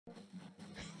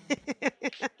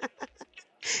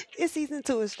It's season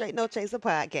 2 of Straight No Chaser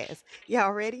podcast.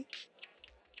 Y'all ready?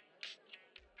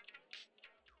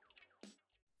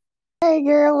 Hey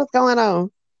girl, what's going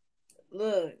on?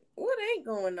 Look, what ain't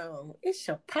going on? It's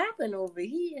your popping over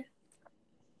here.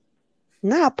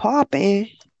 Not popping.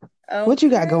 What you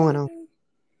got going Okay.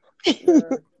 on?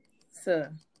 Look, so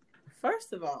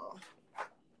first of all,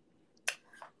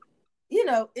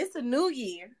 it's a new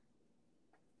year.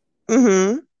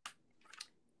 Mm-hmm.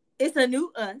 It's a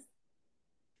new us.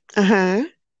 Uh-huh.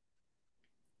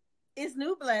 It's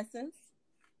new blessings.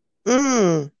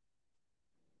 Mm.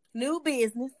 New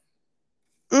business.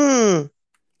 Mm.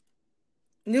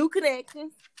 New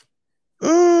connections.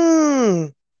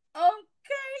 Mm.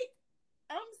 Okay.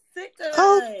 I'm sick of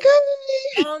it.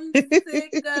 Okay. I'm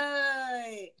sick of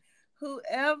it.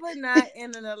 Whoever not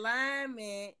in an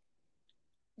alignment,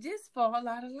 just fall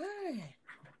out of line.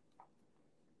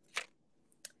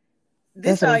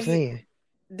 That's This what our I'm year. saying.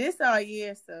 This our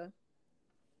year, so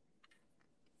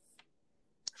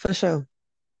For sure.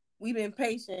 we've been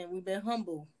patient. We've been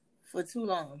humble for too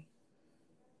long.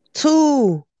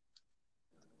 Too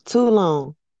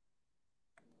long.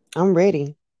 I'm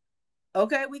ready.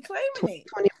 Okay, we claiming it.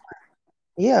 2020.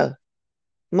 Yeah.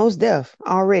 Most deaf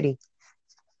already.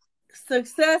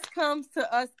 Success comes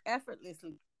to us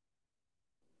effortlessly.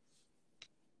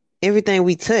 Everything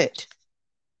we touch.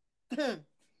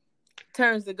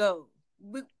 Turns to gold.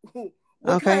 What Okay.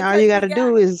 kind of All touch you we gotta got?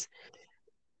 do is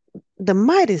the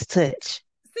Midas touch.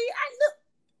 See, I look.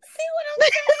 See what I'm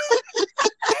saying?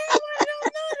 Everybody don't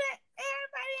know that.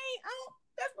 Everybody ain't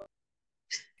on.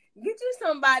 Get you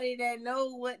somebody that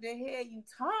know what the hell you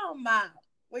talking about.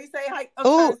 What you say? I'm trying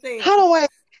Oh, to say it. how do I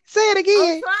say it I'm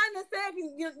again? trying to say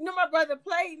it. My brother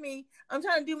played me. I'm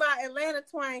trying to do my Atlanta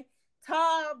twang.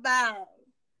 Talk about.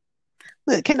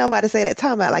 Look, can't nobody say that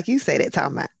talking about like you say that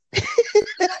talking about. I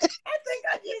think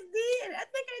I just did. I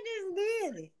think I just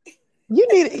did it.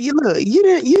 You look, you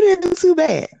didn't do too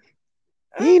bad.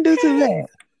 You didn't do too Okay. bad.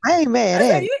 I ain't mad I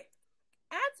at said it. you.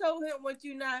 I told him what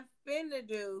you not finna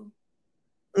do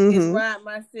is Mm-hmm. ride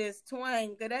my sis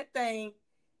twang. Cause that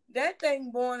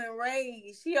thing born and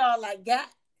raised. She all I got.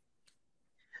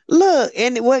 Look,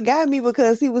 and what got me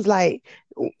because he was like,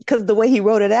 because the way he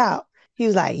wrote it out, he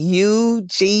was like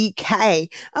UGK.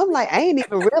 I'm like, I ain't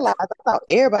even realize. I thought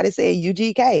everybody said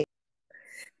UGK. It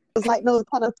was like no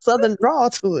kind of southern drawl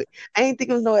to it. I ain't think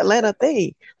it was no Atlanta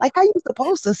thing. Like how you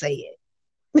supposed to say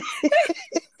it?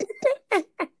 I'm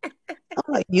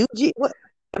like UG. What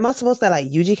am I supposed to say, like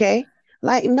UGK?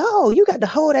 Like no, you got to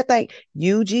hold that thing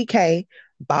UGK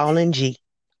ball and G.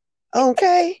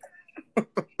 Okay.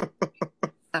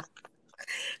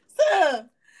 So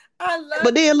I love But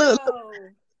it then look, though.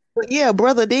 yeah,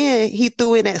 brother, then he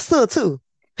threw in that "suh" too.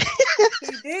 He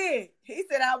did. He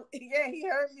said yeah, he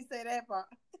heard me say that part.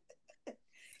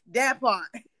 That part.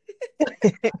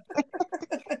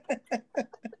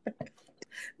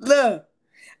 Look,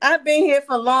 I've been here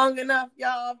for long enough,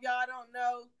 y'all. If y'all don't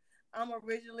know, I'm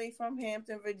originally from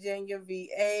Hampton, Virginia,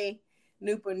 VA.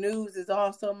 Newport News is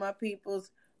also my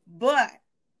people's. But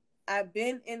I've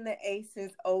been in the A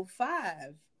since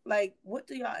 '05. Like, what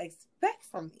do y'all expect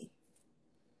from me?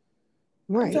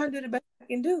 I'm Right. trying to do the best I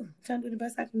can do. I'm trying to do the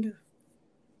best I can do.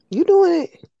 You doing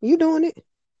it. You doing it.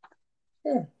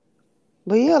 Yeah.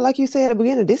 But yeah, like you said at the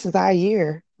beginning, this is our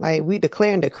year. Like we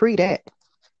declare and decree that.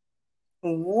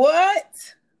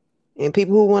 What? And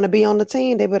people who want to be on the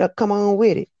team, they better come on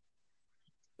with it.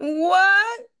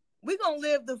 What? We're going to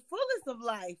live the fullest of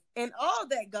life and all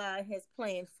that God has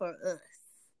planned for us.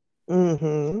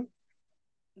 Mm-hmm.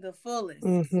 The fullest.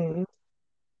 Mm-hmm.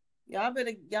 Y'all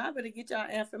better get y'all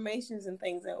affirmations and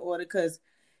things in order, because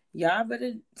y'all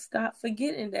better stop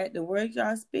forgetting that the words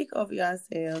y'all speak over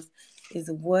yourselves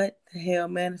is what the hell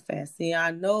manifests. See,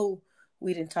 I know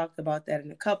we didn't talk about that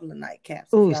in a couple of nightcaps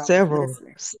if Ooh, y'all was several.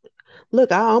 listening.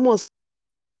 Look, I almost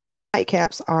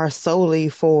nightcaps are solely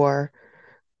for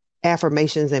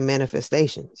affirmations and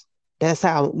manifestations. That's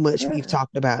how much we've Yeah.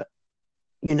 talked about,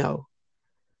 you know,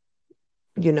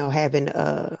 having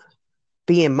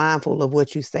being mindful of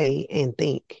what you say and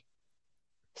think.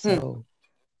 Hmm. So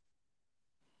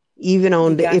even You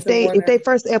on the got to if wanna they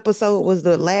first episode was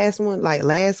the last one, like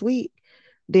last week,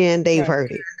 then they've right.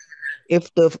 heard it. If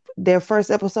their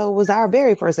first episode was our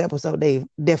very first episode, they've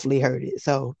definitely heard it.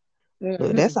 So look,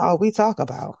 Hmm. that's all we talk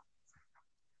about.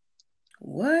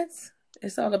 What?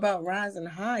 It's all about rising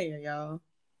higher, y'all.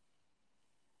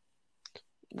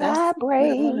 That's what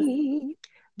it was. Vibrate,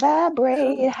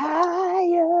 vibrate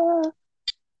higher.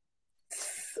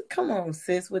 Come on,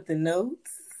 sis, with the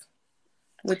notes,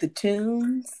 with the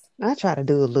tunes. I try to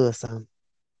do a little something.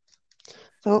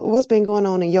 So what's been going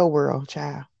on in your world,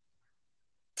 child?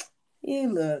 Yeah,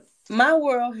 look, my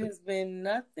world has been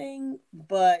nothing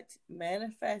but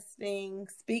manifesting,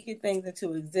 speaking things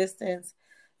into existence,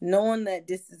 knowing that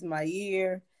this is my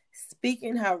year,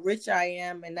 speaking how rich I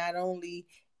am, and not only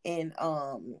in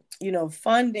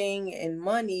funding and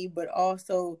money, but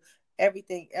also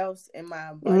everything else in my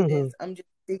Mm-hmm. abundance. I'm just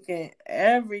speaking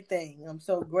everything. I'm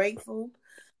so grateful.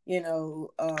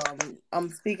 I'm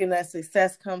speaking that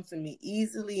success comes to me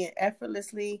easily and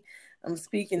effortlessly. I'm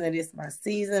speaking that it's my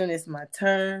season, it's my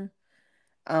turn.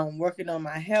 I'm working on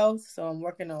my health, so I'm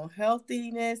working on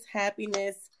healthiness,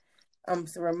 happiness. I'm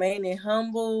remaining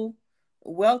humble,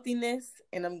 wealthiness,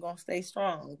 and I'm gonna stay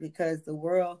strong because the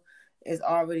world is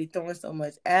already throwing so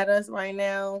much at us right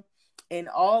now, and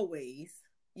always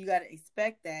you gotta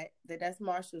expect that's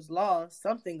Marshall's law.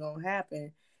 Something gonna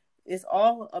happen. It's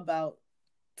all about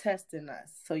testing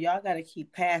us, so y'all gotta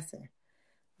keep passing.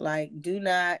 Like, do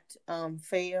not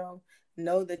fail.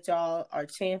 Know that y'all are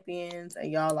champions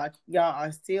and y'all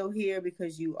are still here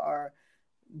because you are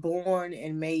born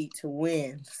and made to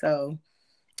win. So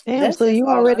Damn, that's so just you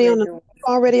all I've already been on the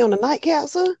doing. nightcap,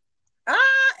 sir?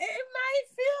 It might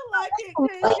feel like it I'm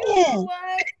because you know saying.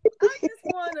 what? I just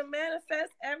want to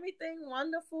manifest everything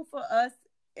wonderful for us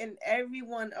and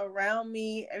everyone around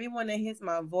me, everyone that hears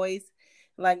my voice.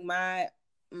 Like my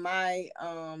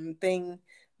thing,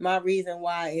 my reason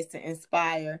why is to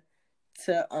inspire,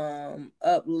 to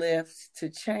uplift, to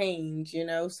change,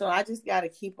 So I just got to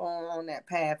keep on that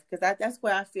path because that's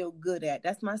where I feel good at.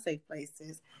 That's my safe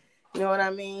places. You know what I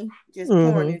mean? Just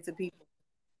pouring Mm-hmm. into people.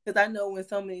 Because I know when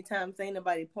so many times ain't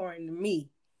nobody pouring into me.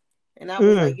 And I was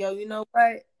Mm. like, yo, you know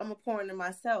what? I'm going to pour into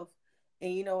myself.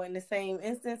 And, in the same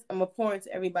instance, I'm going to pour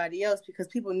into everybody else because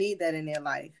people need that in their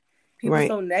life. People Right.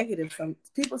 so negative.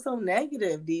 People so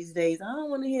negative these days. I don't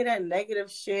want to hear that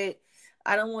negative shit.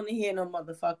 I don't want to hear no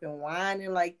motherfucking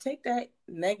whining. Like, take that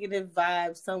negative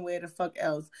vibe somewhere the fuck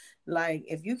else. Like,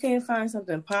 if you can't find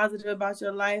something positive about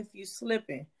your life, you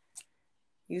slipping.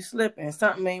 You slipping.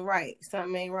 Something ain't right.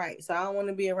 Something ain't right. So I don't want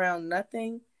to be around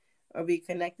nothing or be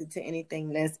connected to anything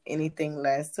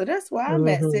less. So that's why I'm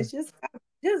at, Mm-hmm. sis.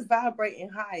 Just vibrating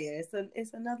higher.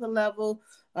 It's another level,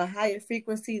 a higher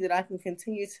frequency that I can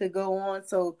continue to go on.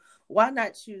 So why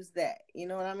not choose that? You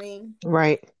know what I mean?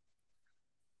 Right.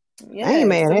 I ain't Yeah.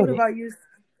 mad So at what it. about you?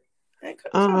 Hey,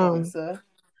 come on, Um, sir.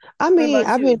 I What mean,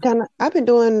 about you? I've been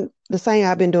doing the same.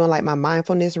 I've been doing like my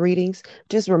mindfulness readings,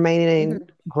 just remaining Mm-hmm.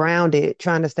 grounded,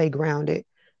 trying to stay grounded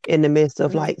in the midst of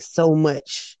Mm-hmm. like so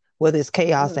much, whether it's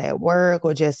chaos Mm-hmm. at work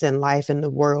or just in life in the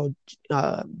world,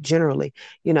 generally.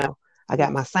 You know, I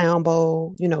got my sound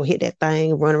bowl, hit that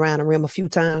thing, run around the rim a few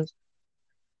times,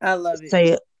 I love it.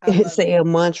 say I love say it. a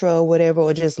mantra or whatever,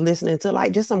 or just listening to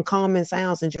like just some calming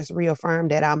sounds and just reaffirm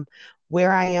that I'm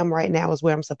where I am right now is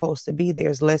where I'm supposed to be.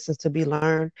 There's lessons to be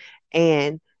learned,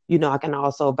 and I can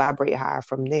also vibrate higher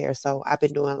from there. So I've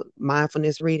been doing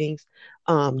mindfulness readings,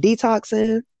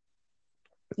 detoxing.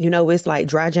 It's like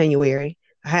dry January.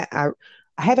 I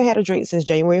haven't had a drink since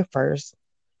January 1st.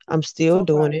 I'm still So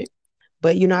doing proud. it.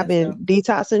 But I've Let's been go.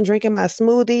 detoxing, drinking my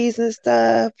smoothies and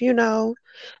stuff,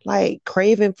 like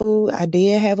craving food. I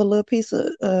did have a little piece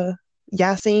of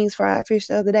Yassine's fried fish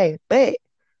the other day, but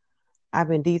I've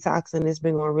been detoxing. It's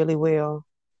been going really well.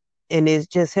 And it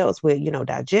just helps with,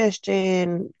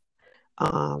 digestion,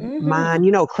 Mm-hmm.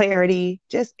 mind, clarity,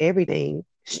 just everything,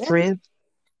 Yeah. strength.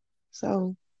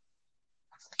 So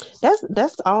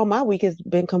that's all my week has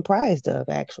been comprised of,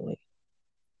 actually.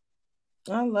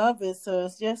 I love it. So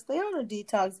it's just stay on a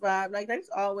detox vibe. Like that's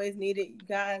always needed, you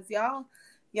guys. Y'all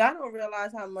don't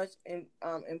realize how much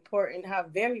important, how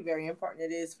very, very important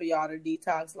it is for y'all to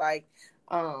detox. Like,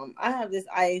 I have this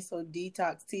ISO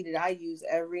detox tea that I use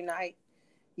every night.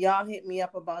 Y'all hit me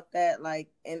up about that, like,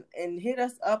 and hit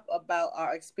us up about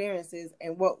our experiences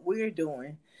and what we're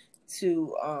doing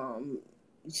to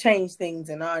change things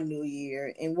in our new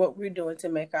year and what we're doing to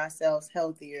make ourselves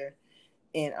healthier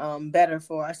and better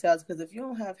for ourselves. Because if you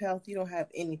don't have health, you don't have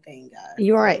anything, guys.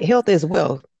 You're right. So, Health is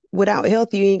wealth. Without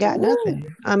health, you ain't got woo,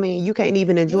 nothing. I mean, you can't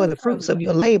even enjoy you the fruits know, of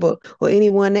your labor or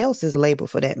anyone else's labor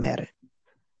for that matter.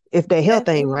 If their health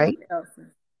and ain't anyone right, else.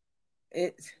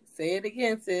 It Say it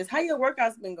again, sis. How your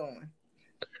workouts been going?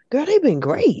 girl, they've been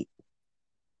great.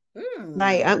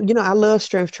 Like Mm, I love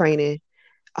strength training,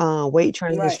 weight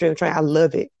training and right. strength training. I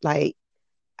love it. Like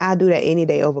I do that any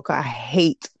day over. I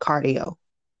hate cardio.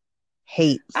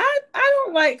 Hate. I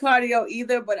don't like cardio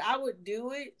either, but I would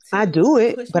do it I to do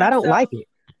it, push but I don't like myself. it.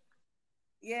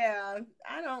 Yeah,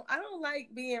 I don't like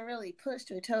being really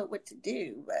pushed or told what to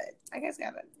do, but I guess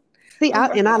gotta. See, I'm I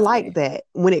working on like it. that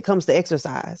when it comes to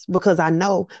exercise because I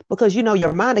know because your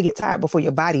mind will get tired before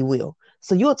your body will.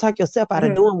 So you'll talk yourself out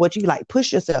of Mhm. doing what you like,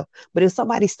 push yourself. But if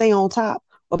somebody stay on top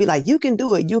or be like, you can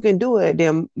do it,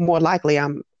 then more likely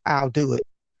I'll do it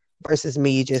versus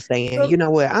me just saying, you So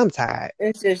know what, I'm tired.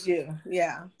 it's just you.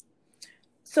 Yeah.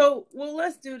 So, well,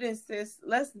 let's do this, sis.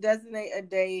 Let's designate a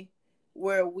day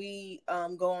where we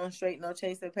go on Straight No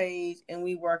Chaser page and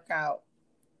we work out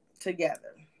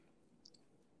together.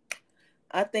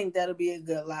 I think that'll be a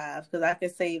good live because I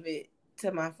can save it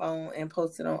to my phone and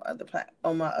post it on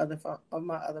on my other phone on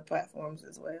my other platforms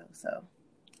as well. So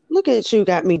Look at you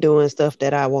got me doing stuff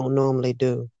that I won't normally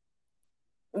do.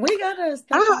 we gotta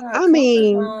step I out our I comfort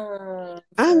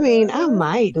mean, zone. I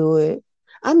might do it.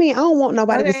 I don't want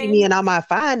nobody to see me Okay, in all my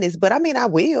fineness, but I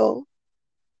will.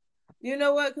 you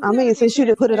know what? Because we gotta be Since you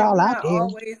done put it transparent. all We're out not there.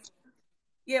 always.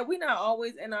 Yeah, we're not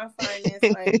always in our finance.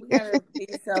 Like we gotta be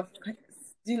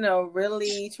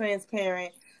really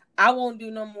transparent. I won't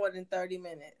do no more than 30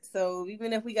 minutes. So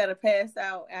even if we gotta pass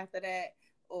out after that,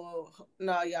 or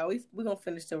no, y'all, we gonna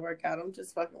finish the workout. I'm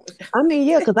just fucking with you.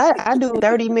 Yeah, because I do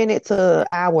 30 minute to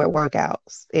hour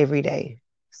workouts every day.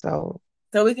 So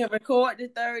So we can record the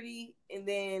 30, and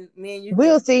then me and you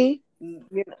we'll can, see.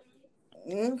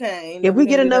 okay, and then we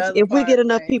can do the other If we get part.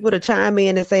 enough Like, people to chime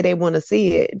in and say they want to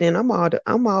see it, then I'm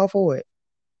all for it.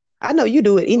 I know you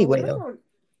do it well, anyway though.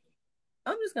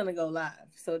 I'm just gonna go live.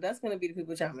 So that's gonna be the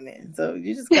people chiming in. So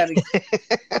you just gotta,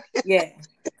 yeah,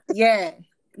 yeah,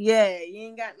 yeah. You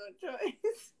ain't got no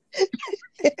choice.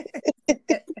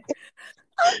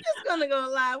 I'm just gonna go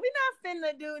live. We're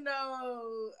not finna do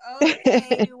no.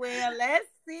 Okay, well, let's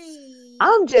see.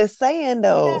 I'm just saying We not.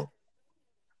 though.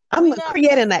 I'm We not creating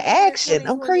putting the it in action.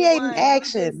 I'm creating 2021. We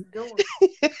action. just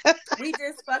doing. We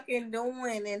just fucking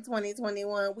doing in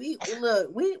 2021. We look.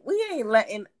 We ain't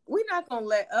letting. We not gonna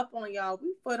let up on y'all.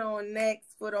 We foot on necks,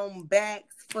 foot on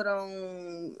backs, foot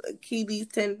on Achilles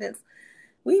tendons.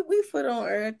 We foot on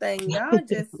everything. Y'all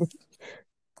just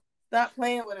stop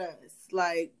playing with us.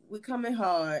 Like we coming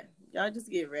hard. Y'all just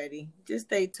get ready. Just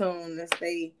stay tuned and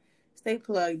stay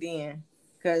plugged in.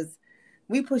 Cause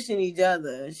we pushing each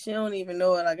other. She don't even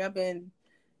know it. Like I've been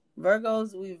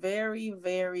Virgos, we very,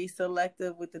 very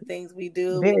selective with the things we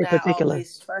do. We're Very not particular.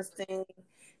 always trusting.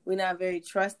 We're not very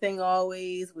trusting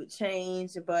always with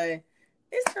change, but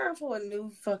it's time for a new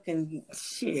fucking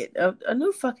shit, a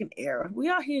new fucking era. We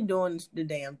out here doing the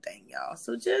damn thing, y'all.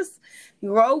 So just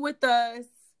grow with us,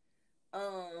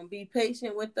 be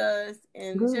patient with us,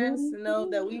 and just know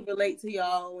that we relate to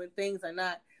y'all when things are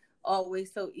not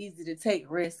always so easy to take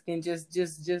risk and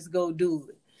just go do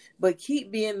it. But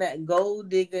keep being that gold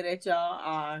digger that y'all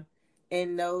are,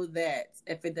 and know that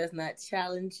if it does not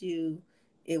challenge you,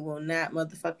 it will not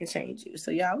motherfucking change you.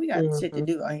 So y'all, we got shit to Mm-hmm.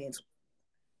 do out here.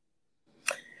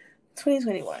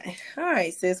 2021. All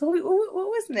right, sis.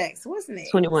 What's next? What's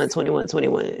next? 21, 21,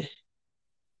 21.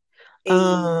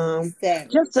 A Just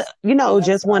savage. Let's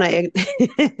just want rock.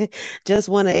 to just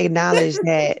want to acknowledge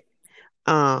that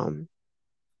um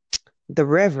the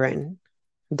Reverend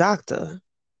Dr.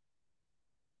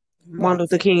 Martin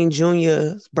Luther Martin. King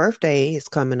Jr.'s birthday is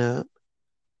coming up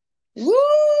Woo!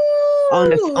 on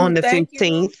the Thank you.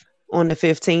 15th. On the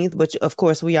 15th, which of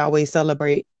course we always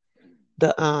celebrate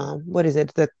the what is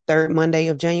it, the third Monday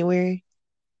of January?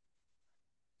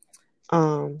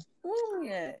 Um, Oh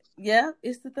yeah. Yeah,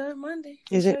 it's the third Monday.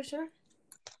 For is it? sure, sure.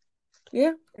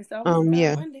 Yeah, it's always the third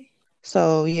Yeah. Monday.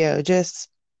 So yeah, just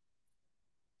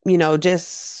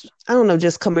just I don't know,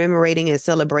 just commemorating and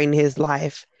celebrating his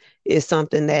life is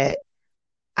something that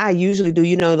I usually do.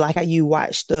 Like how you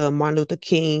watch the Martin Luther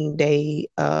King Day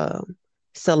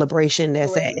celebration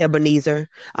that's at Parade. Ebenezer.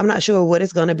 I'm not sure what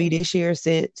it's gonna be Mm-hmm. this year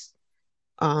since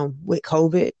with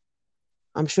COVID.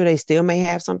 I'm sure they still may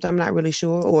have something. I'm not really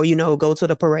sure, or go to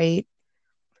the parade.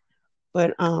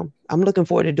 But I'm looking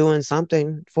forward to doing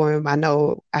something for him. I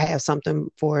know I have something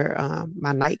for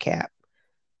my nightcap.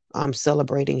 I'm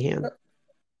celebrating him.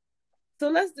 So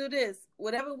let's do this.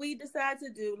 Whatever we decide to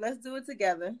do, let's do it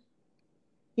together.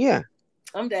 Yeah.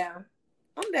 I'm down.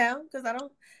 I'm down because I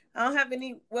don't have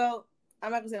any. Well,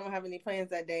 I'm not gonna say I don't have any plans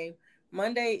that day.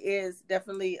 Monday is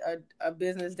definitely a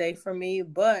business day for me,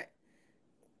 but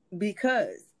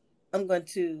because I'm going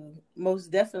to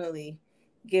most definitely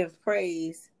give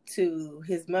praise to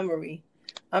his memory,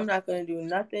 I'm not going to do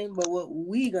nothing but what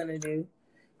we going to do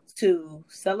to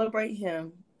celebrate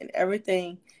him and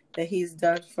everything that he's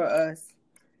done for us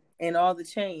and all the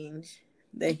change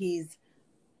that he's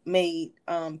made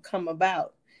come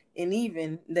about. And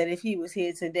even that if he was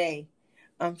here today,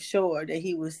 I'm sure that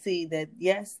he would see that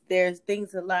yes, there's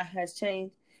things, a lot has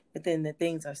changed, but then the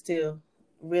things are still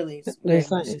really They're very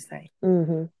much saying. the same.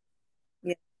 Mm-hmm.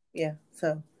 Yeah.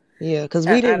 So Yeah, because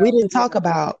we I didn't we don't. didn't talk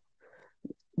about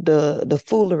the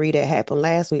foolery that happened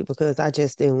last week because I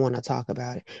just didn't want to talk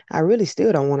about it. I really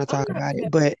still don't want to I'm talk not about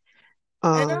it, gonna, but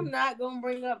and I'm um, not gonna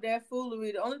bring up that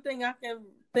foolery. The only thing I can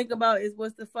think about is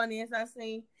what's the funniest I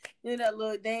seen. You know that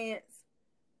little dance,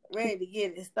 ready to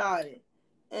get it started.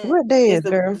 And what it's dance,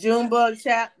 the girl? Junebug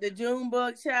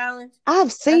challenge. I've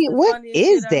That's seen. the What funniest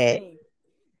shit is I've that? seen.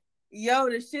 Yo,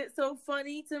 the shit so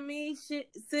funny to me, shit,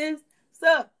 sis.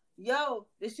 So, yo,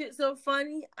 the shit so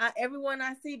funny. Everyone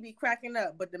I see be cracking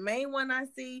up, but the main one I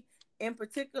see in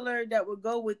particular that would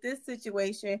go with this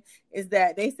situation is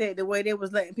that they said the way they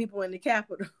was letting people in the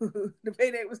Capitol, the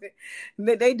way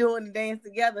they doing the dance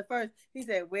together first. He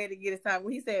said, "Where to get his time?"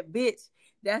 When he said, "Bitch,"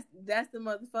 that's the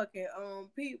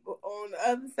motherfucking people on the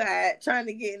other side trying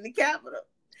to get in the Capitol.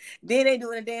 Then they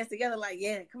doing a dance together, like,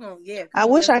 yeah, come I on,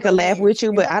 wish let's I could go laugh dance. with you,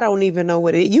 You but know? I don't even know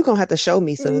what it. You gonna have to show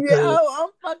me some, Yo, I'm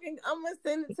gonna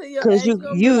send it to your cause ex. you You're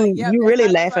gonna be like, you yep, you that's really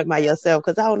how the fuck laughing by happened. yourself,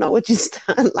 cause I don't know what you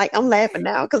like. I'm laughing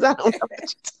now, cause I don't know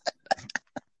what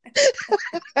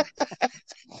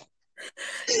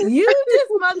You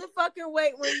just motherfucking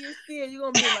wait when you see it. You're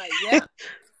gonna be like, yep,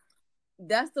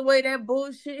 that's the way that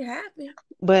bullshit happened.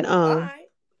 But All right,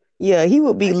 yeah, I got you. he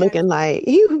would be looking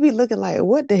like,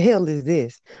 what the hell is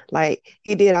this? Like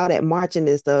he did all that marching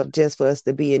and stuff just for us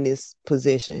to be in this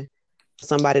position,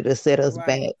 somebody to set us Right,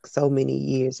 back so many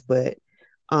years. But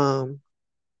um,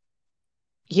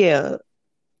 yeah,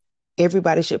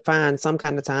 everybody should find some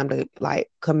kind of time to like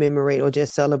commemorate or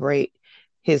just celebrate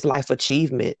his life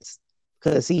achievements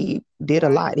because he did a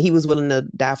right, lot. He was willing to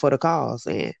die for the cause,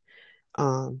 and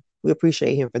we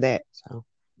appreciate him for that. So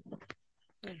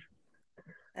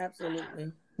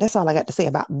absolutely. that's all I got to say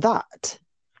about that.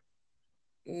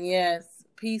 Yes,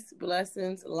 peace,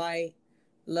 blessings, light,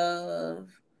 love,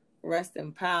 rest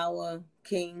in power,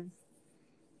 King.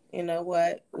 You know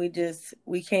what? We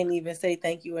can't even say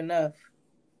thank you enough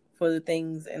for the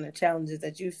things and the challenges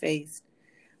that you faced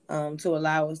to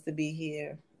allow us to be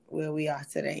here where we are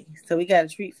today. So we got a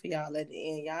treat for y'all at the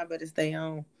end. Y'all better stay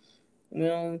on. We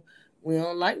don't we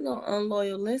don't like no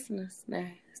unloyal listeners. Now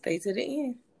stay to the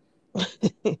end.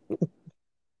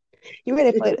 You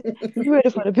ready for it? You ready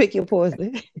for the pick your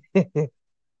poison?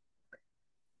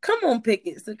 Come on, pick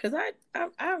it, because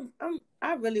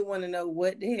I really want to know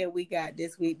what the hell we got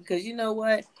this week, because you know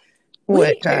what,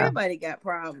 What, child? everybody got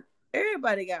problems.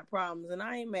 Everybody got problems, and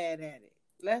I ain't mad at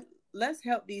it. Let's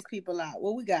help these people out.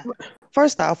 What we got?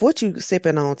 First off, what you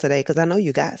sipping on today? Because I know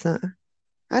you got something.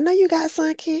 I know you got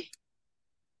something, Key.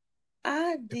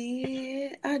 I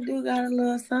did. I do got a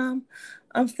little something.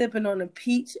 I'm sipping on a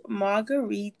peach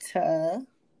margarita.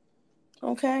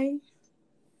 Okay.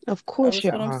 Of course That's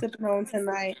you what I'm are. sipping on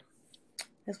tonight.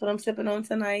 That's what I'm sipping on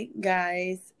tonight,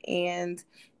 guys. And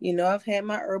I've had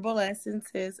my herbal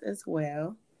essences as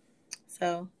well.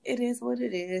 So it is what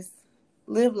it is.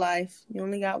 Live life. You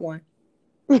only got one.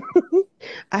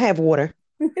 I have water.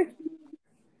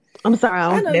 I'm sorry.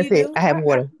 I know That's you it. do. I have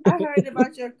water. I heard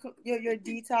about your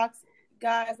detox,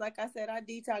 guys. Like I said, I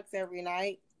detox every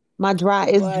night. My dry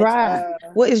is But dry.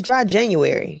 Well, it's dry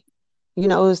January.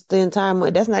 It's the entire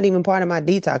month. That's not even part of my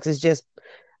detox. It's just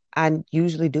I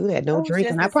usually do that. Don't it's drink,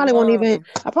 and just this one.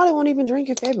 I probably won't even drink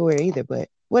in February either. But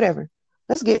whatever.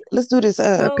 Let's do this.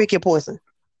 So Pick your poison.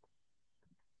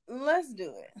 let's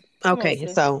do it. Come on, Okay.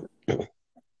 sis.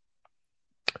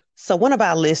 So one of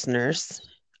our listeners,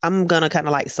 I'm gonna kind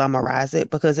of like summarize it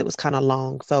because it was kind of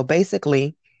long. So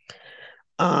basically,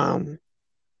 um,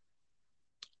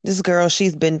 this girl,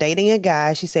 she's been dating a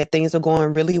guy. She said things are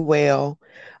going really well,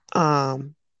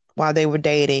 um, while they were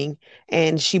dating,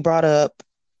 and she brought up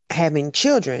having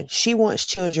children. She wants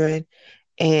children,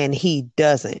 and he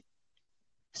doesn't.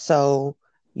 So,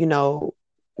 you know,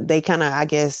 they kind of, I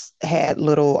guess, had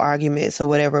little arguments or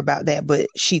whatever about that, but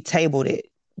she tabled it,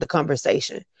 the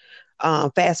conversation.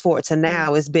 Fast forward to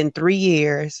now, it's been 3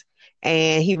 years,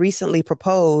 and he recently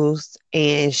proposed,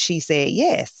 and she said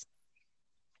yes.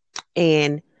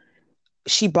 And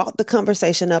she brought the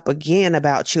conversation up again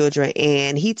about children,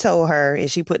 and he told her, and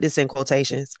she put this in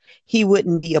quotations, he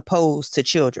wouldn't be opposed to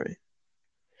children.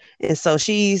 And so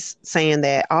she's saying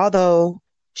that although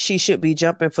she should be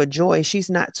jumping for joy,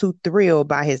 she's not too thrilled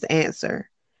by his answer.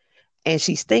 And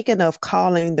she's thinking of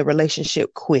calling the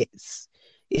relationship quits.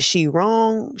 Is she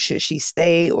wrong? Should she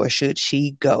stay or should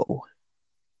she go?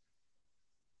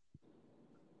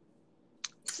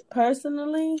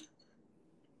 Personally,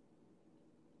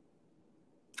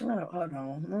 oh, hold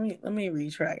on. Let me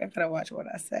retract. I gotta watch what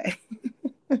I say.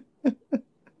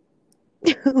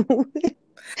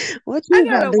 What I you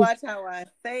about gotta to? watch how I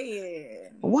say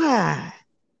it. Why?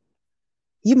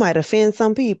 You might offend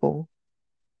some people.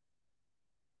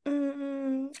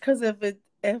 Because if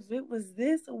it was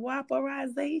this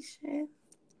whopperization,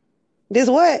 This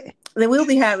what? then we'll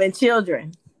be having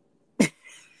children.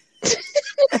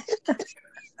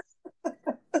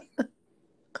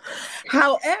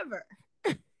 However,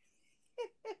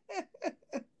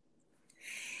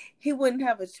 he wouldn't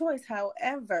have a choice.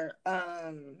 However,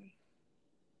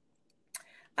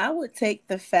 I would take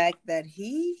the fact that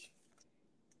he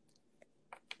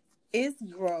is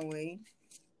growing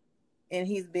and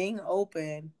he's being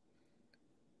open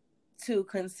to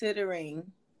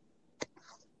considering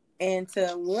and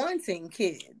to wanting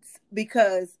kids,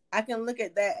 because I can look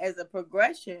at that as a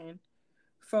progression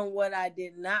from what I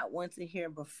did not want to hear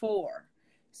before.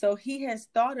 So he has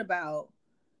thought about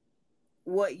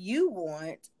what you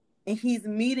want and he's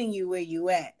meeting you where you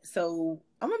at. So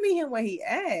I'm gonna meet him where he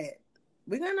at.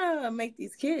 We're gonna make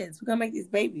these kids. We're gonna make these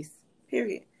babies.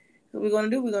 Period. What we're gonna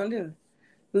do, we're gonna do.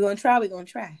 We're gonna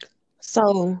try.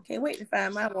 So Can't wait to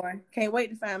find my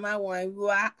one.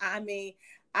 Well, I mean,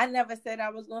 I never said I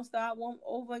was gonna start one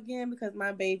over again because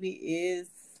my baby is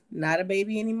not a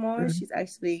baby anymore. Mhm. She's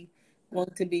actually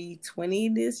going to be 20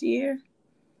 this year.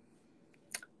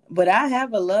 But I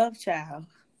have a love child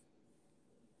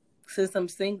since I'm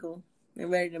single and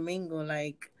ready to mingle.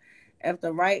 Like, if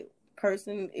the right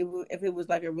person, if it was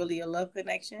like a love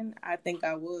connection, I think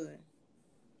I would.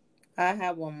 I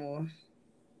have one more.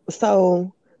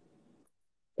 so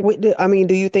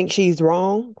do you think she's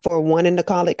wrong for wanting to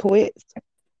call it quits?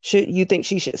 Should you think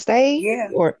she should stay, Yeah,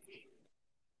 or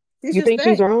she you should think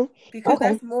she's stay wrong? because Okay.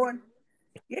 that's more.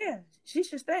 Yeah, she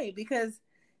should stay because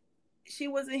she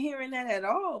wasn't hearing that at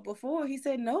all before. He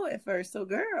said no at first. So,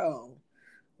 girl,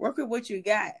 work with what you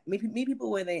got. Meet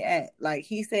people where they at. Like,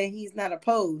 he said he's not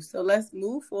opposed. So let's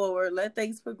move forward. Let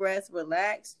things progress.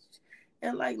 Relax.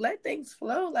 And, like, let things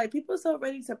flow. Like, people are so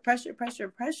ready to pressure.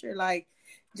 Like,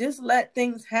 just let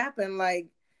things happen. Like,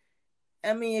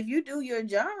 I mean, if you do your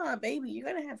job, baby, you're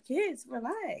going to have kids.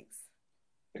 Relax.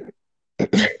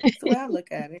 That's the way I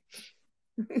look at it.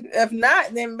 If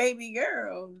not, then baby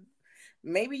girl,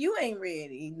 maybe you ain't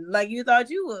ready like you thought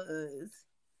you was.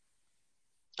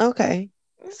 Okay.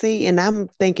 See, and I'm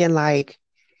thinking like,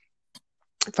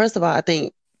 first of all,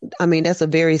 that's a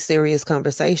very serious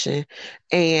conversation.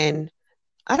 And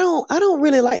I don't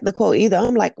really like the quote either.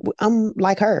 I'm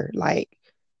like her. Like,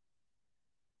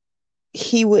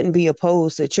 he wouldn't be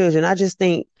opposed to children. I just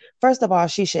think, first of all,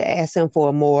 she should ask him for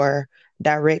a more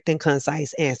direct and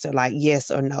concise answer, like yes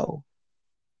or no.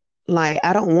 Like,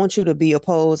 I don't want you to be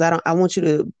opposed. I want you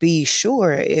to be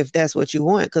sure if that's what you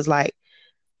want. Cause like,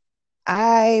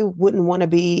 I wouldn't want to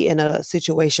be in a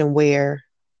situation where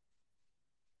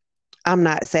I'm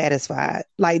not satisfied.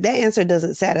 Like, that answer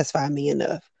doesn't satisfy me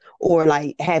enough. Or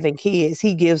like having kids,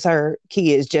 he gives her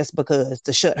kids just because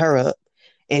to shut her up,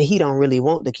 and he don't really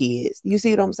want the kids. You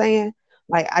see what I'm saying?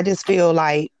 Like, I just feel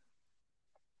like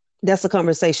that's a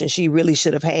conversation she really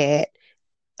should have had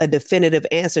a definitive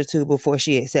answer to before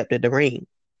she accepted the ring.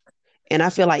 And I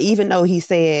feel like even though he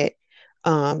said,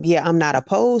 yeah, I'm not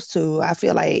opposed to, I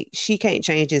feel like she can't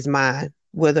change his mind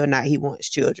whether or not he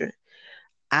wants children.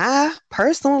 I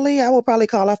would probably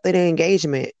call off the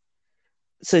engagement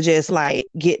to just like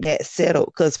get that settled.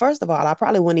 Because first of all, I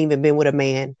probably wouldn't even been with a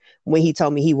man when he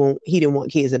told me he didn't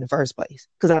want kids in the first place.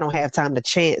 Because I don't have time to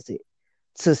chance it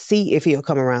to see if he'll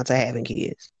come around to having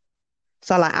kids.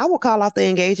 So like, I would call off the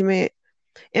engagement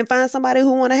and find somebody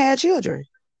who want to have children.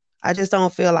 I just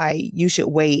don't feel like you should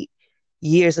wait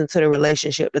years into the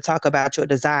relationship to talk about your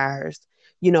desires,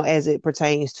 as it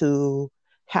pertains to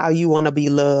how you want to be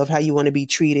loved, how you want to be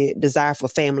treated, desire for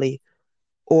family,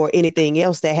 or anything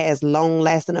else that has long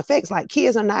lasting effects. Like,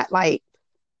 kids are not like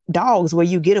dogs where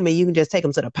you get them and you can just take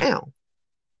them to the pound.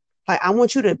 Like, I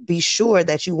want you to be sure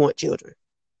that you want children.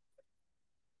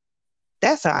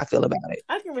 That's how I feel about it.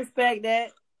 I can respect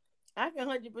that. I can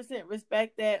 100%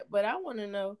 respect that. But I want to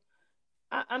know.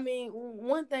 I mean,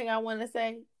 one thing I want to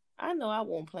say. I know I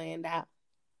won't plan out.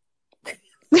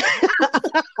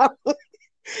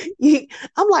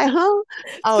 I'm like, huh?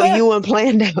 Oh, you weren't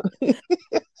planned out.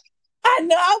 I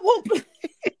know I won't.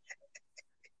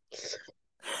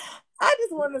 I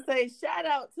just want to say shout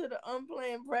out to the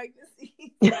unplanned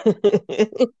pregnancy. Because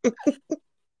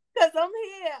I'm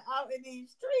here out in these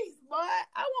streets, boy.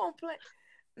 I won't play.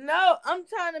 No, I'm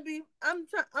 100%.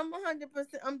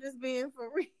 I'm just being for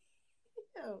real.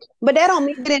 But that don't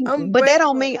mean I'm but that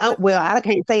don't grateful. mean well, I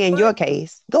can't say in your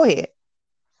case. Go ahead.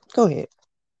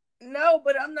 No,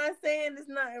 but I'm not saying there's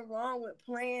nothing wrong with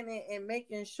planning and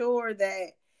making sure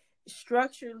that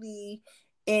structurally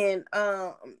and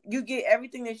you get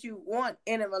everything that you want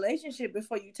in a relationship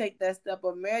before you take that step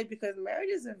of marriage, because marriage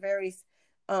is a very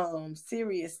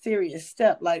serious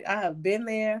step. Like, I have been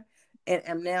there and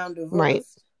am now Right.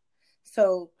 divorced.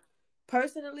 So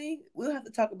personally, we'll have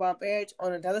to talk about marriage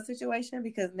on another situation,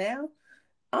 because now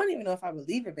I don't even know if I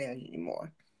believe in marriage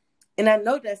anymore. And I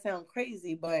know that sounds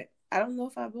crazy, but I don't know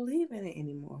if I believe in it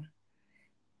anymore.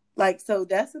 Like, so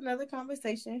that's another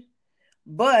conversation.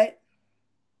 But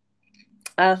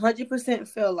I 100%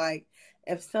 feel like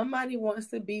if somebody wants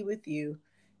to be with you,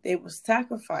 they will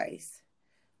sacrifice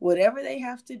whatever they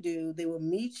have to do. They will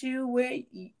meet you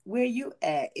where you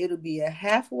at. It'll be a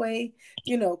halfway,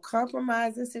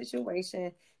 compromising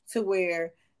situation, to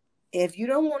where if you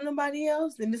don't want nobody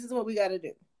else, then this is what we got to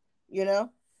do.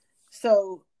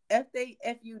 So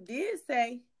if you did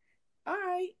say, all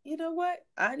right, you know what,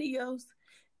 adios.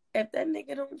 If that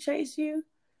nigga don't chase you,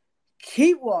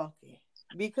 keep walking,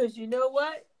 because you know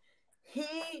what,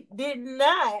 he did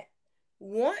not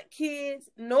want kids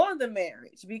nor the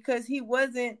marriage, because he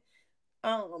wasn't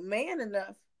man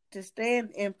enough to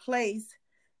stand in place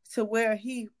to where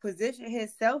he positioned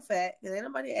himself at. Because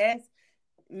anybody asked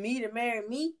me to marry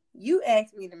me, you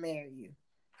asked me to marry you.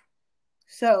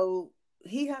 So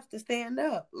he have to stand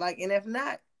up. Like, and if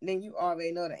not, then you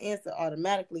already know the answer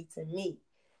automatically to me.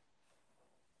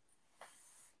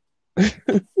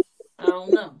 I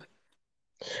don't know.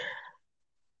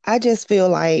 I just feel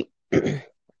like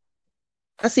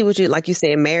I see what like you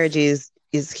said, marriage is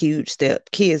a huge step.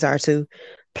 Kids are too.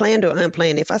 Planned or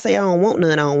unplanned. If I say I don't want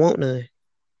none, I don't want none.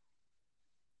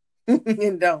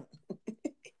 And don't.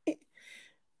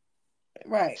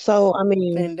 Right. So I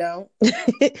mean, And don't.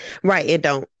 right, it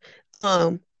don't.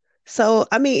 So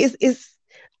I mean, it's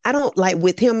I don't like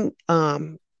with him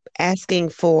asking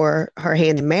for her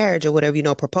hand in marriage or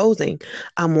whatever, proposing.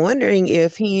 I'm wondering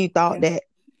if he thought Yeah. that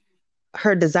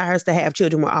her desires to have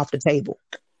children were off the table.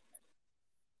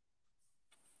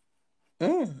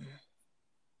 Well,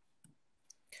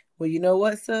 you know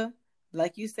what, sir?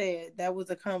 Like you said, that was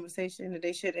a conversation that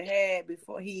they should have had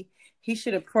before he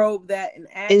should have probed that and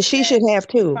And asked she that should have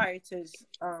too. prior to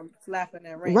slapping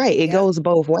that ring. Right, it Yep. goes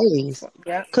both ways.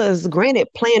 Yep. Because granted,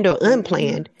 planned or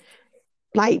unplanned,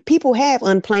 like people have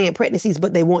unplanned pregnancies,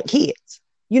 but they want kids.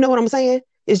 You know what I'm saying?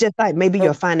 It's just like maybe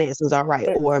your finances are right,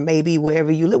 or maybe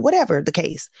wherever you live, whatever the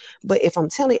case. But if I'm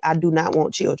telling you, I do not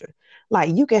want children.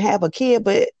 Like you can have a kid,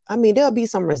 but I mean, there'll be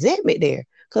some resentment there.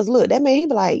 Cause look, that man, he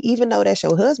be like, even though that's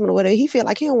your husband or whatever, he feel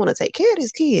like he don't want to take care of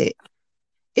this kid.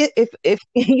 If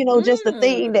just the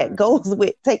thing that goes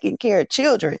with taking care of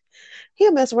children,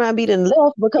 he'll mess around being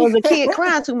left because the kid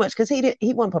crying too much because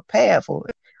he wasn't prepared for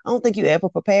it. I don't think you ever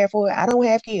prepared for it. I don't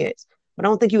have kids, but I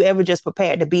don't think you ever just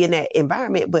prepared to be in that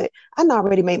environment. But I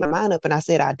already made my mind up and I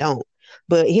said I don't.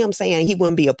 But him saying he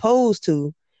wouldn't be opposed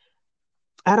to,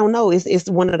 I don't know. It's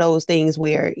one of those things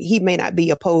where he may not be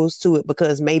opposed to it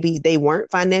because maybe they weren't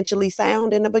financially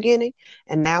sound in the beginning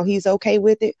and now he's okay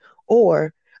with it.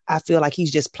 Or I feel like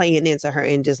he's just playing into her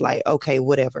and just like, okay,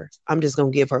 whatever. I'm just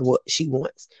going to give her what she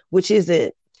wants, which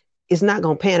isn't, it's not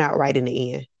going to pan out right in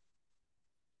the end.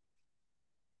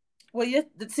 Well,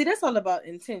 see, that's all about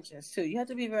intentions too. You have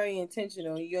to be very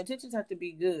intentional. Your intentions have to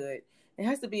be good. It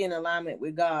has to be in alignment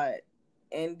with God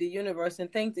and the universe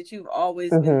and things that you've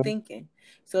always been thinking.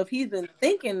 So if he's been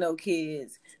thinking no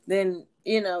kids, then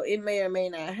it may or may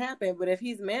not happen. But if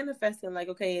he's manifesting, like,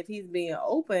 okay, if he's being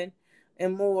open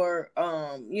and more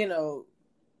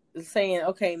saying,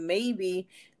 okay, maybe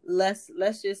let's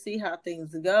just see how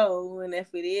things go, and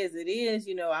if it is,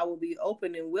 I will be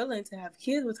open and willing to have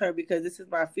kids with her because this is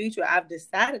my future. I've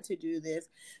decided to do this,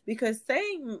 because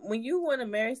saying when you want to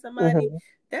marry somebody,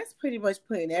 that's pretty much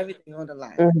putting everything on the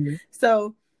line.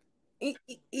 So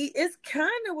it's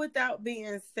kind of without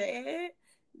being said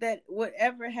that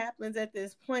whatever happens at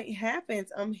this point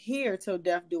happens. I'm here till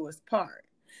death do us part.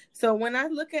 So when I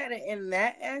look at it in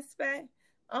that aspect,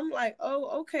 I'm like,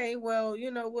 oh, okay, well, you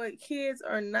know what? Kids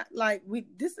are not like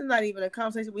this is not even a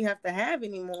conversation we have to have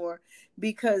anymore,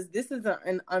 because this is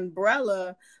an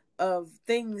umbrella of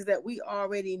things that we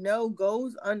already know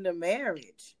goes under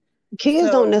marriage. Kids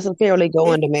don't necessarily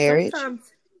go under marriage.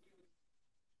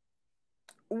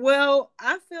 Well,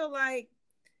 I feel like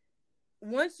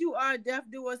once you are deaf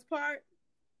do us part,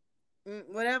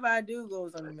 whatever I do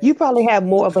goes under marriage. You probably have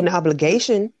more of an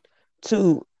obligation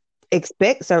to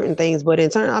expect certain things, but in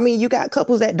turn, I mean, you got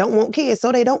couples that don't want kids,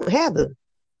 so they don't have them.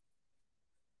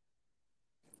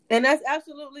 And that's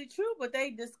absolutely true, but they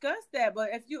discussed that. But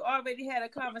if you already had a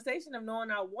conversation of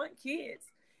knowing I want kids,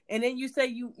 and then you say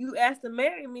you asked to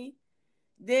marry me,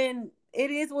 then it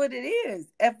is what it is.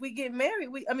 If we get married,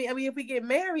 if we get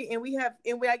married and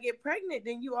I get pregnant,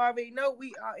 then you already know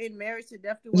we are in marriage to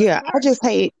death do us Yeah,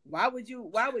 part. Why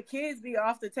would kids be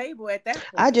off the table at that point?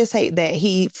 I just hate that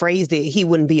he phrased it, he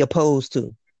wouldn't be opposed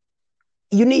to.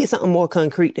 You need something more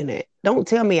concrete than that. Don't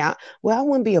tell me I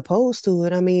wouldn't be opposed to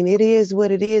it. I mean, it is what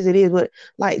it is. It is what,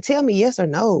 like, tell me yes or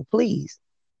no, please.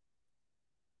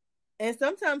 And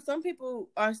sometimes some people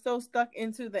are so stuck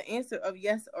into the answer of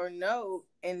yes or no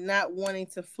and not wanting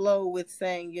to flow with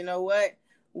saying, you know what,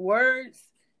 words,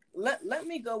 let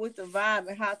me go with the vibe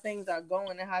and how things are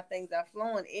going and how things are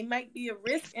flowing. It might be a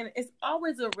risk, and it's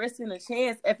always a risk and a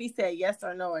chance if he said yes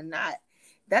or no or not.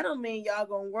 That don't mean y'all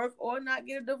gonna work or not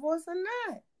get a divorce or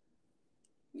not.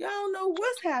 Y'all don't know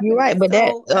what's happening. You're right, but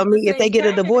so that, I mean, if they get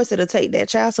a divorce, it'll take that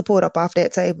child support up off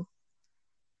that table.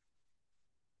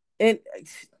 And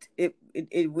it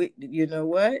you know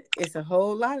what? It's a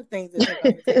whole lot of things that take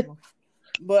off the table.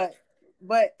 But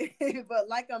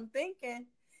like I'm thinking,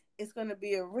 it's gonna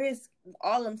be a risk.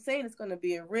 All I'm saying is gonna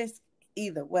be a risk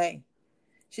either way.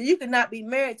 So you could not be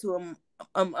married to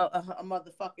a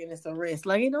motherfucker and it's a risk.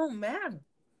 Like, it don't matter.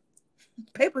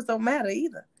 Papers don't matter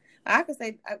either. I could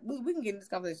say we can get in this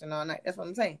conversation all night. That's what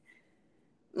I'm saying.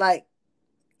 Like,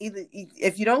 either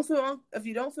if you don't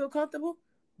feel comfortable,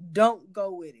 don't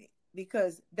go with it,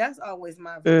 because that's always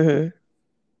my view.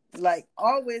 Mm-hmm. Like,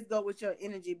 always go with your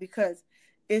energy, because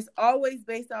it's always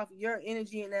based off your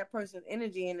energy and that person's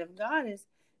energy. And if God is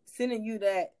sending you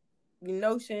that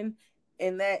notion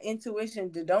and that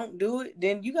intuition to don't do it,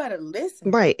 then you gotta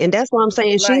listen. Right. And that's what I'm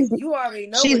saying. Like, you already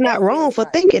know she's what not that wrong feels for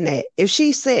like. thinking that. If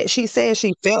she said she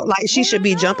felt like she should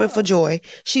be jumping for joy,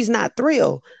 she's not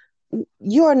thrilled.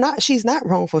 She's not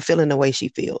wrong for feeling the way she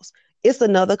feels. It's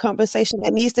another conversation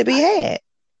that needs to be had.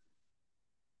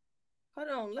 Hold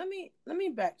on, let me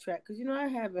backtrack, because I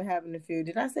have been having a few.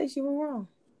 Did I say she was wrong?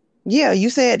 Yeah, you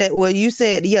said that. Well, you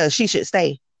said, yeah, she should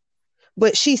stay.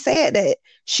 But she said that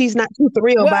she's not too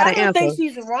thrilled by the answer. I don't think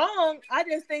she's wrong. I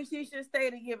just think she should stay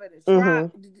to give it a try.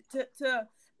 To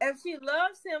if she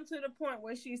loves him to the point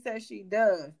where she says she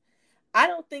does, I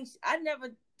don't think I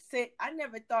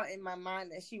never thought in my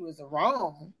mind that she was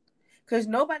wrong, because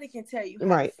nobody can tell you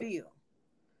how to feel.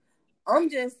 I'm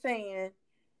just saying,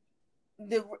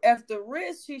 if the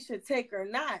risk she should take or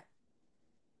not,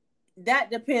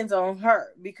 that depends on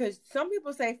her, because some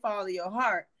people say follow your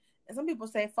heart and some people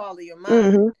say follow your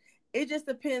mind. Mm-hmm. It just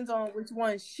depends on which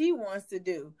one she wants to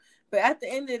do. But at the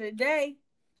end of the day,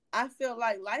 I feel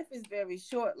like life is very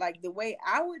short. Like, the way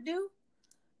I would do,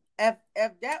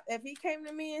 if he came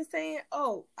to me and saying,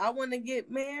 oh, I want to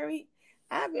get married,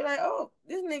 I'd be like, oh,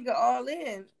 this nigga all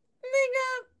in.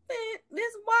 Nigga,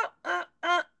 this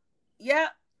what? Yeah,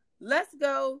 let's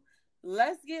go.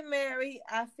 Let's get married.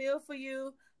 I feel for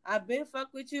you. I've been fuck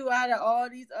with you out of all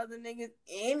these other niggas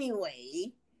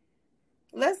anyway.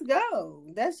 Let's go.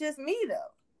 That's just me,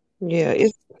 though. Yeah,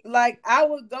 it's like, I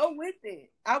would go with it.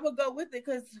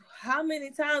 Because how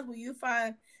many times will you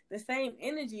find the same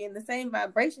energy and the same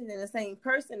vibration and the same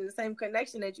person and the same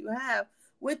connection that you have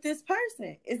with this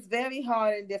person? It's very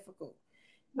hard and difficult.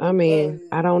 I mean,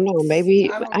 I don't know.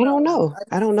 Maybe I don't know.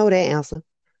 I don't know that answer.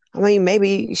 I mean,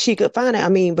 maybe she could find it. I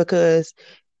mean, because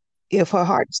if her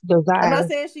heart's desire, I'm not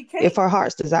saying she can't. If her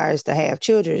heart's desire is to have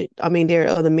children, I mean, there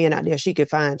are other men out there she could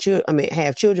find children. I mean,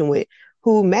 have children with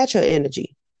who match her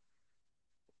energy.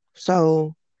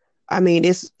 So, I mean,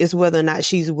 it's whether or not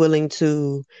she's willing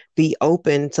to be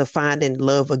open to finding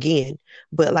love again.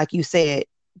 But like you said,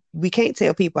 we can't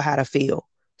tell people how to feel.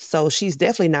 So she's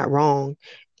definitely not wrong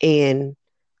in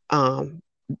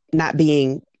not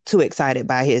being too excited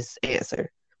by his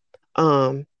answer.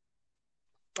 I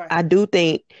do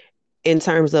think in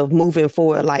terms of moving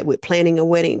forward, like with planning a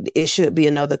wedding, it should be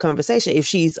another conversation if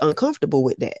she's uncomfortable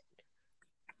with that.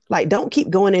 Like, don't keep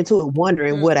going into it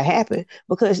wondering what'll happen,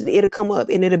 because it'll come up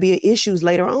and it'll be issues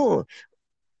later on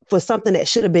for something that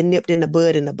should have been nipped in the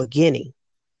bud in the beginning.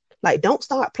 Like, don't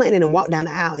start planning and walk down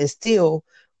the aisle and still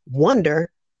wonder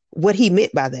what he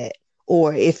meant by that,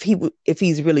 or if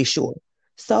he's really sure.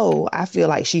 So I feel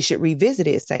like she should revisit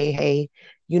it, say, hey,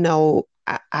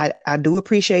 I do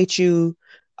appreciate you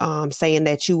saying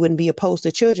that you wouldn't be opposed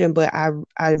to children, but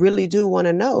I really do want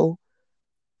to know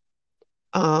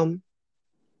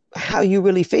how you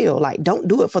really feel. Like, don't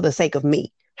do it for the sake of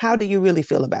me. How do you really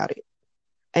feel about it?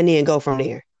 And then go from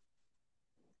there.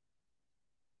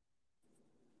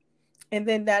 And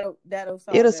then that'll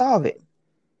solve It'll solve it.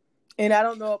 And I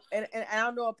don't know, and I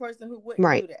don't know a person who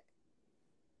wouldn't do that.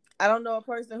 I don't know a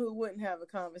person who wouldn't have a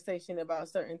conversation about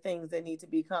certain things that need to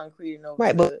be concrete and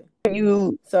Right, but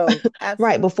overstood. So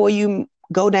right before absolutely. you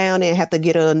go down and have to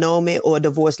get an annulment or a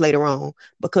divorce later on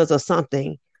because of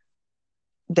something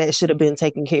that should have been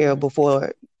taken care of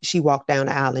before she walked down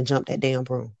the aisle and jumped that damn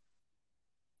broom.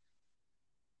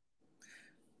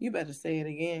 You better say it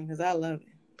again because I love it.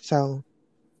 So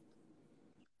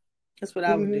that's what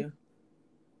I would do.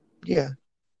 Yeah.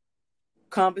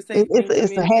 Conversation.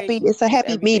 It's a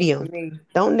happy medium.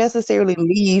 Don't necessarily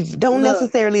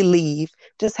leave.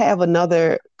 Just have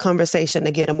another conversation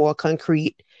to get a more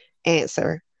concrete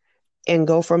answer and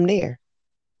go from there.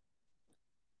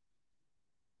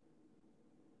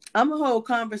 I'm a whole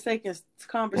conversation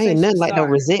Ain't nothing like no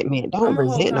starter. resentment. Don't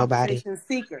resent nobody. Conversation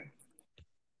seeker.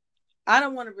 I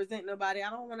don't want to resent nobody. I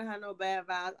don't want to have no bad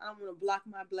vibes. I don't want to block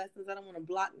my blessings. I don't want to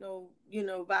block no,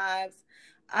 vibes.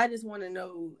 I just want to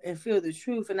know and feel the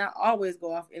truth. And I always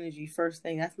go off energy first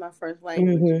thing. That's my first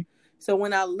language. Mm-hmm. So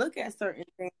when I look at certain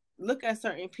things, look at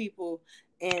certain people,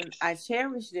 and I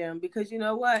cherish them, because you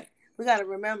know what? We got to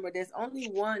remember, there's only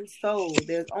one soul.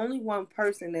 There's only one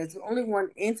person. There's only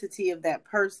one entity of that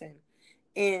person.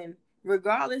 And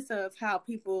regardless of how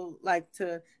people like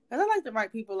to, because I like to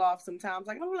write people off sometimes.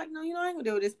 Like, I'm like, no, I ain't gonna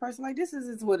deal with this person. Like, this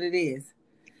is what it is.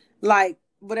 Like,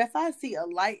 but if I see a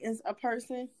light in a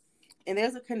person and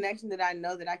there's a connection that I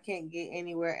know that I can't get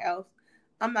anywhere else,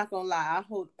 I'm not gonna lie, I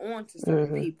hold on to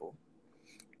certain people.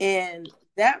 And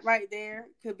that right there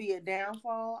could be a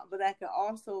downfall, but that could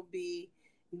also be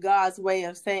God's way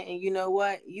of saying, you know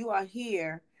what, you are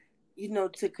here,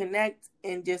 to connect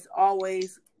and just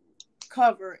always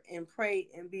cover and pray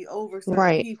and be over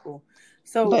certain people.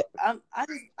 So I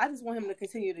just want him to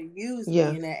continue to use me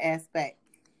in that aspect,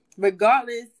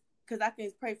 regardless, because I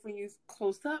can pray for you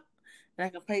close up and I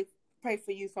can pray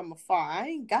for you from afar. I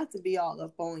ain't got to be all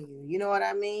up on you. You know what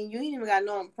I mean? You ain't even got to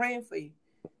know I'm praying for you.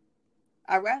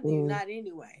 I'd rather you not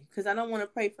anyway, because I don't want to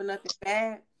pray for nothing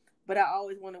bad, but I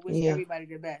always want to wish everybody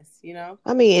the best,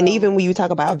 I mean, and even when you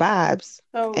talk about vibes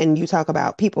and you talk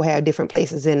about people have different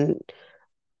places in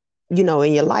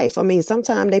your life. I mean,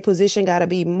 sometimes their position got to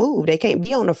be moved. They can't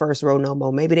be on the first row no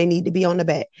more. Maybe they need to be on the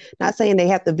back. Not saying they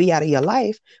have to be out of your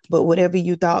life, but whatever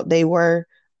you thought they were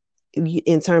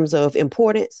in terms of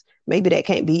importance, maybe that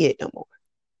can't be it no more.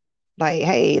 Like,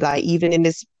 hey, like even in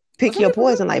this pick your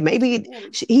poison, like maybe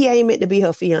he ain't meant to be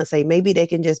her fiance. Maybe they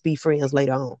can just be friends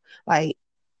later on. Like,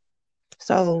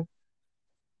 so.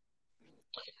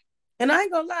 And I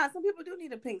ain't gonna lie, some people do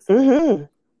need a pink slip. Mm-hmm.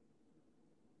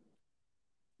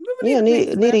 Need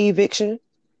an eviction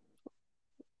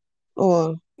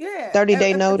or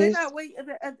 30-day notice.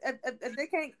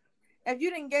 If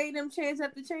you didn't give them chance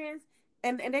after chance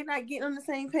and they're not getting on the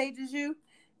same page as you,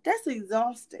 that's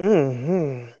exhausting.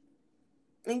 Mm-hmm.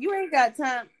 And you ain't got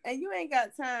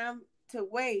time to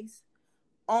waste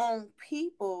on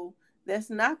people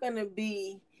that's not going to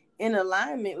be in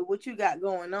alignment with what you got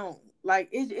going on. Like,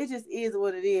 it just is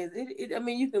what it is. I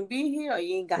mean, you can be here or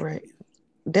you ain't got to be.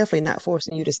 Definitely not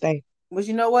forcing you to stay. But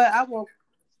you know what?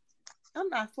 I'm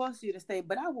not forcing you to stay,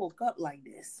 but I woke up like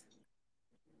this.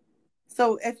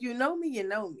 So if you know me, you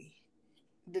know me.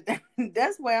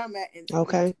 That's where I'm at in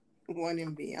 2021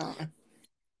 and beyond.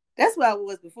 That's where I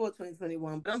was before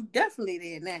 2021, but I'm definitely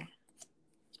there now.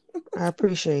 I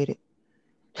appreciate it.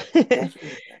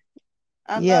 Definitely.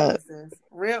 I love it, sis.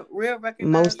 Real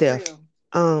recognize most def.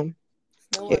 Real.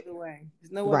 No other way.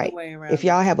 There's no other way around. If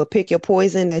y'all have a pick your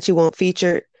poison that you want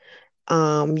featured,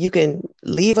 you can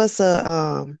leave us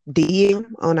a DM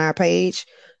on our page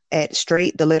at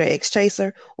straight the letter X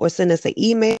chaser, or send us an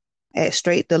email at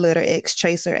straight the letter X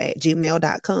chaser at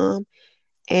gmail.com,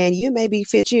 and you may be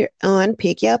featured on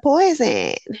Pick Your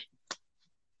Poison.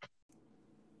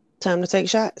 Time to take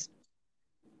shots.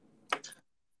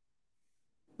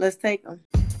 Let's take them.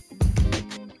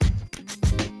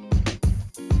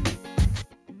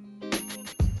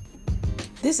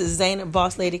 This is Zainab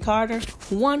Boss Lady Carter,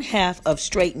 one half of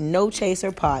Straight No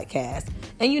Chaser podcast.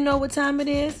 And you know what time it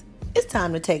is? It's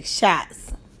time to take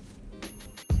shots.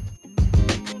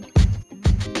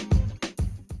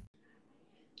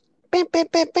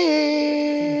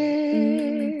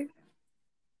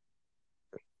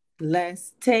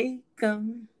 Let's take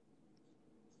them.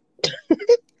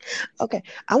 Okay,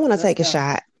 I want to take a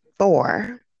shot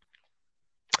for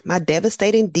my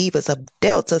devastating divas of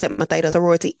Delta Sigma Theta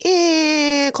Sorority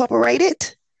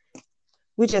Incorporated.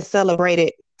 We just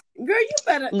celebrated. Girl, you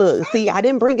better look. See, I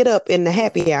didn't bring it up in the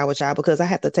happy hour, child, because I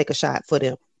have to take a shot for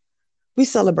them. We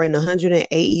celebrating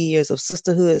 108 years of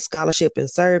sisterhood, scholarship, and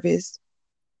service.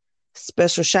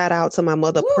 Special shout out to my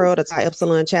mother, Pearl, the Psi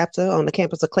Epsilon chapter on the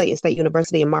campus of Clayton State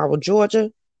University in Marble,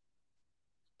 Georgia.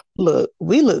 Look,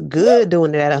 we look good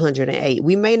doing it at 108.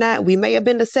 We may have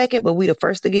been the second, but we the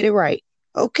first to get it right.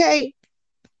 Okay.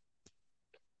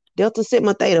 Delta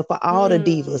Sigma Theta for all the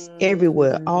divas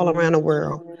everywhere, all around the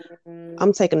world.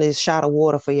 I'm taking this shot of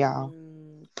water for y'all.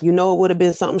 You know it would have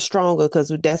been something stronger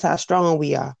because that's how strong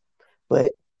we are.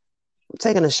 But I'm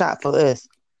taking a shot for us.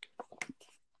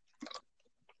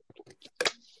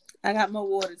 I got my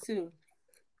water too.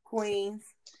 Queens,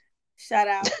 shout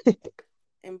out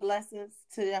and blessings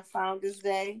to your Founders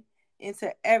Day and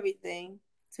to everything,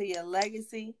 to your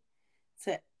legacy,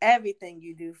 to everything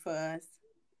you do for us.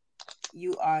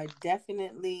 You are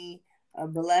definitely a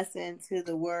blessing to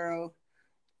the world.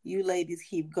 You ladies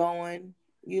keep going.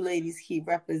 You ladies keep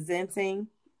representing.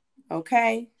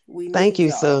 Okay? We need Thank you,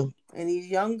 y'all. sir. And these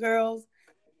young girls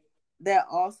that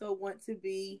also want to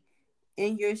be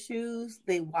in your shoes,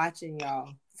 they watching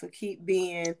y'all. So keep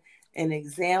being an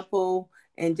example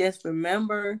and just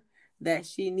remember that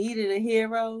she needed a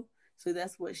hero. So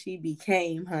that's what she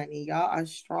became, honey. Y'all are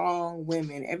strong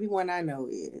women. Everyone I know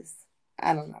is.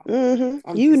 I don't know.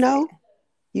 Mm-hmm. You know. Saying.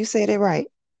 You said it right.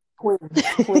 Queen.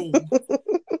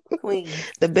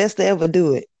 The best to ever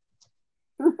do it.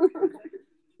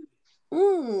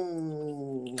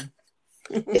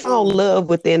 It's all love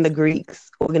within the Greeks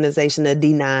organization of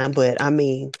D9, but I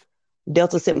mean,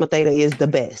 Delta Sigma Theta is the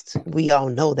best. We all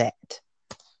know that.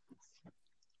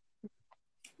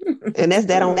 And that's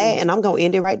that on that, and I'm gonna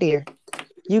end it right there.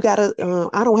 You gotta.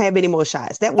 I don't have any more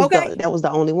shots. That was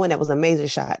the only one. That was a major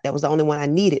shot. That was the only one I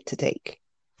needed to take.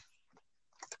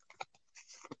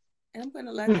 I'm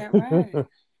gonna let that ride.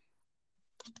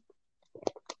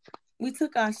 We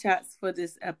took our shots for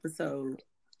this episode.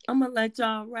 I'm gonna let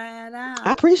y'all ride out.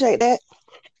 I appreciate that.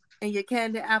 And your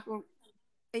candy apple.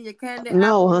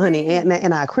 No, honey,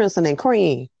 and our crimson and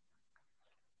cream.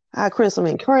 Our crimson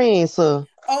and cream, so.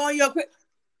 Oh, you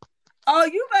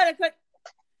better cut.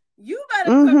 You better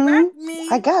correct me.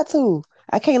 I got to.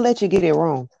 I can't let you get it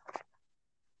wrong.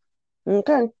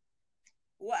 Okay.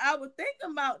 Well, I was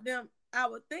thinking about them. I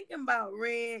was thinking about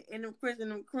red and them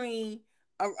crimson and cream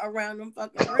around them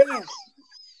fucking rims.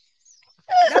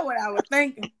 That's what I was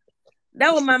thinking.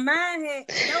 That was my mind had.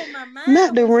 That was my mind.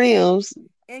 Not the rims.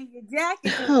 And your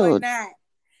jackets and whatnot.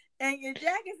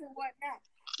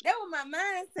 That was my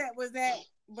mindset was that.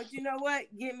 But you know what?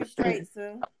 Get me straight,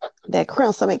 sir. That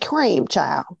crimson and cream,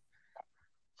 child.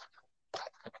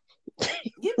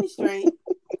 Get me straight.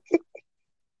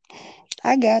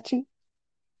 I got you.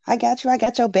 I got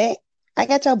your back. I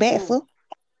got your back, sir.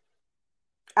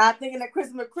 I'm thinking that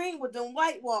Christmas cream with them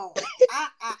white walls.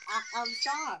 I'm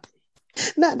sorry.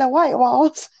 Not the white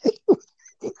walls.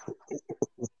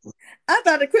 I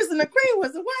thought the Christmas cream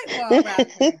was a white wall right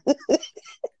there.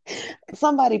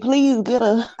 Somebody please get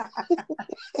a.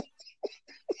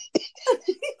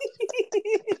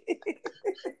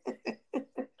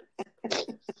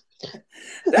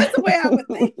 That's the way I was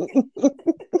thinking.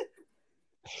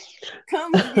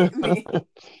 Come and get me.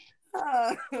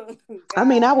 Oh, I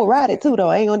mean, I will ride it too, though.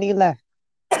 I ain't gonna need to lie.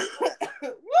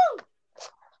 Woo!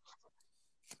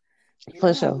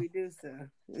 For sure. We do, sir.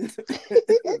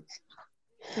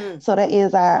 So that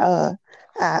ends our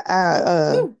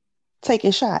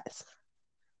taking shots.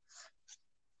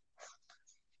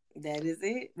 That is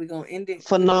it. We're gonna end it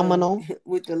phenomenal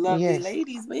with the lovely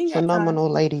ladies. We ain't got phenomenal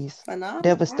time. Ladies. Phenomenal.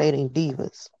 Devastating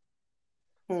divas.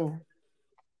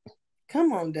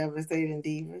 Come on, devastating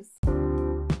divas.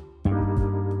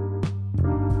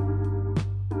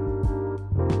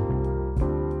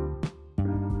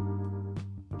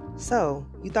 So,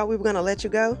 you thought we were going to let you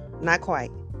go? Not quite.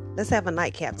 Let's have a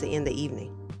nightcap to end the evening.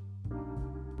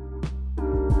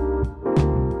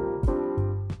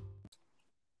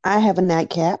 I have a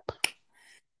nightcap.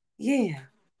 Yeah.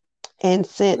 And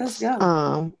since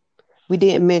we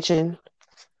didn't mention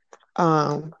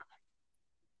Reverend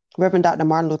Dr.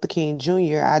 Martin Luther King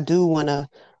Jr., I do want to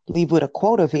leave with a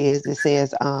quote of his that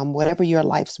says, whatever your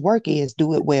life's work is,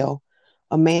 do it well.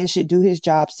 A man should do his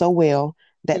job so well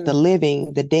that the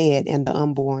living, the dead, and the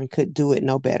unborn could do it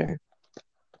no better.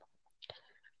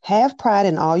 Have pride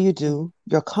in all you do.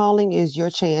 Your calling is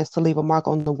your chance to leave a mark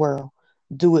on the world.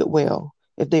 Do it well.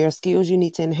 If there are skills you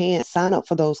need to enhance, sign up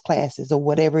for those classes or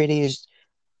whatever it is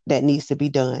that needs to be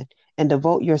done, and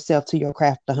devote yourself to your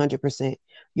craft 100%.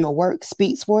 Your work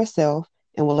speaks for itself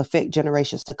and will affect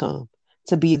generations to come.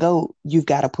 To be a GOAT, you've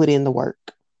got to put in the work.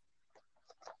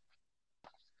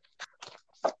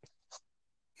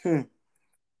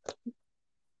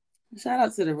 Shout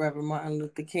out to the Reverend Martin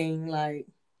Luther King. Like,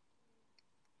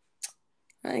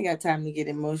 I ain't got time to get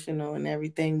emotional and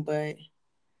everything, but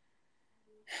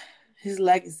his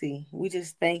legacy, we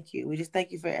just thank you. We just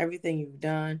thank you for everything you've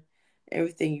done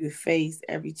everything you face,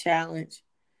 every challenge,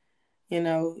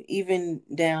 even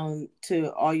down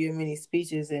to all your many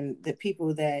speeches and the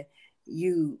people that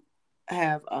you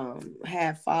have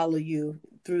follow you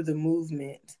through the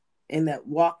movement and that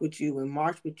walk with you and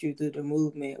march with you through the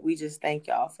movement. We just thank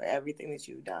y'all for everything that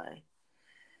you've done.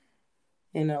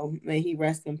 May he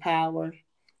rest in power,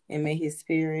 and may his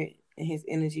spirit and his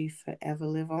energy forever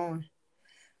live on.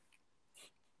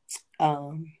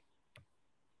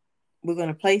 We're going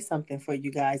to play something for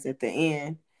you guys at the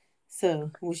end.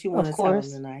 So what you want to tell them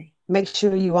tonight? Make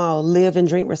sure you all live and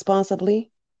drink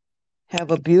responsibly.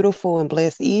 Have a beautiful and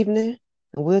blessed evening,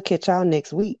 and we'll catch y'all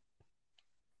next week.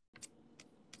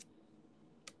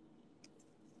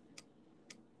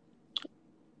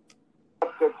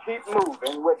 To keep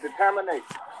moving with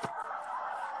determination.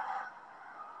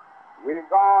 We've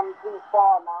gone too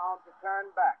far now to turn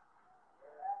back.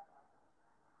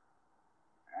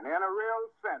 And in a real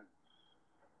sense,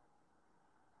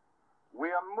 we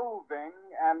are moving,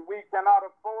 and we cannot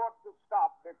afford to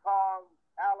stop because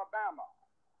Alabama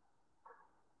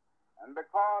and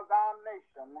because our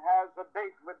nation has a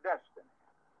date with destiny.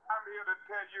 I'm here to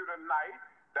tell you tonight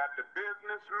that the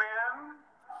businessmen,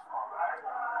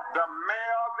 the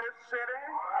mayor of this city,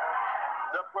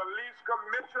 the police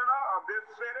commissioner of this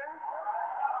city,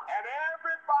 and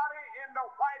everybody in the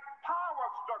white power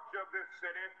structure of this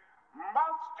city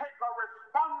must take a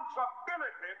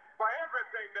responsibility for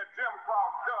everything that Jim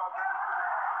Cross does in this city.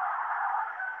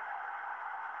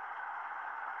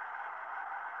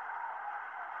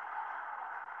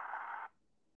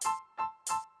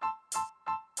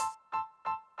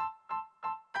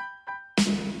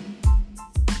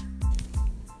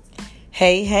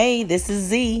 Hey, this is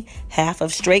Z, half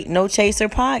of Straight No Chaser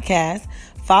podcast.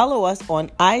 Follow us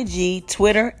on IG,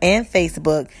 Twitter, and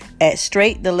Facebook at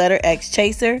Straight the letter X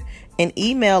Chaser, and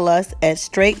email us at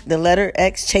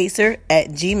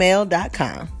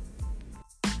straighttheletterxchaser@gmail.com.